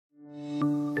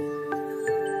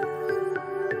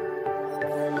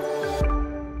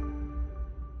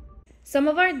Some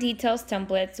of our details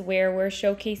templates where we're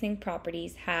showcasing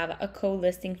properties have a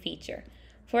co-listing feature.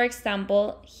 For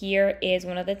example, here is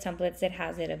one of the templates that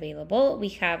has it available. We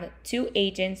have 2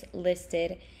 agents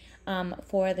listed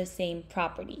for the same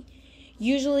property.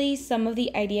 Usually, some of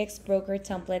the IDXBroker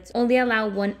templates only allow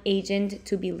 1 agent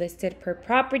to be listed per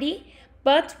property,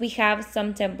 but we have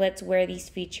some templates where this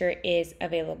feature is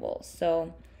available.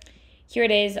 So here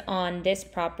it is on this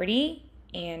property,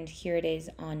 and here it is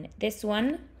on this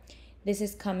one. This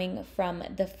is coming from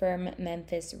the firm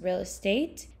Memphis Real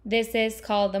Estate. This is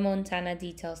called the Montana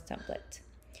Details template.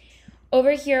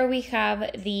 Over here we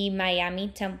have the Miami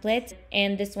template,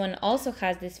 and this one also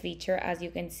has this feature. As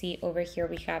you can see over here,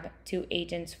 we have 2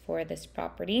 agents for this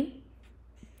property.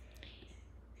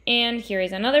 And here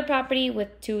is another property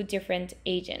with 2 different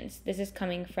agents. This is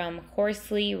coming from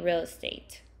Horsley Real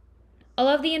Estate. All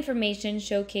of the information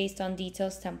showcased on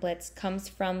details templates comes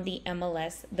from the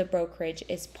MLS the brokerage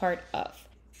is part of.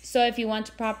 So if you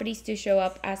want properties to show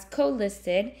up as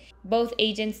co-listed, both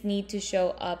agents need to show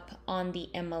up on the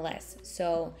MLS.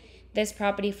 So this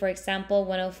property, for example,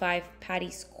 105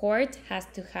 Patty's Court, has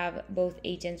to have both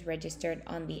agents registered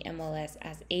on the MLS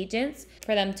as agents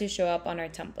for them to show up on our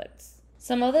templates.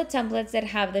 Some of the templates that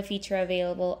have the feature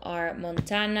available are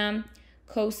Montana,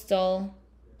 Coastal,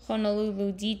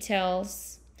 Honolulu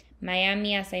Details,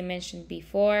 Miami, as I mentioned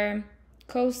before,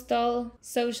 Coastal,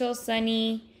 Social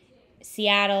Sunny,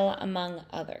 Seattle, among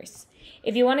others.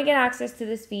 If you want to get access to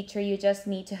this feature, you just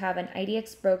need to have an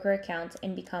IDXBroker account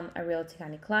and become a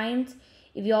RealtyCandy client.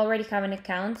 If you already have an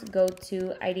account, go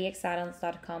to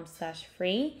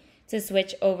idxaddons.com/free to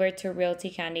switch over to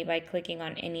RealtyCandy by clicking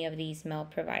on any of these mail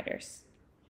providers.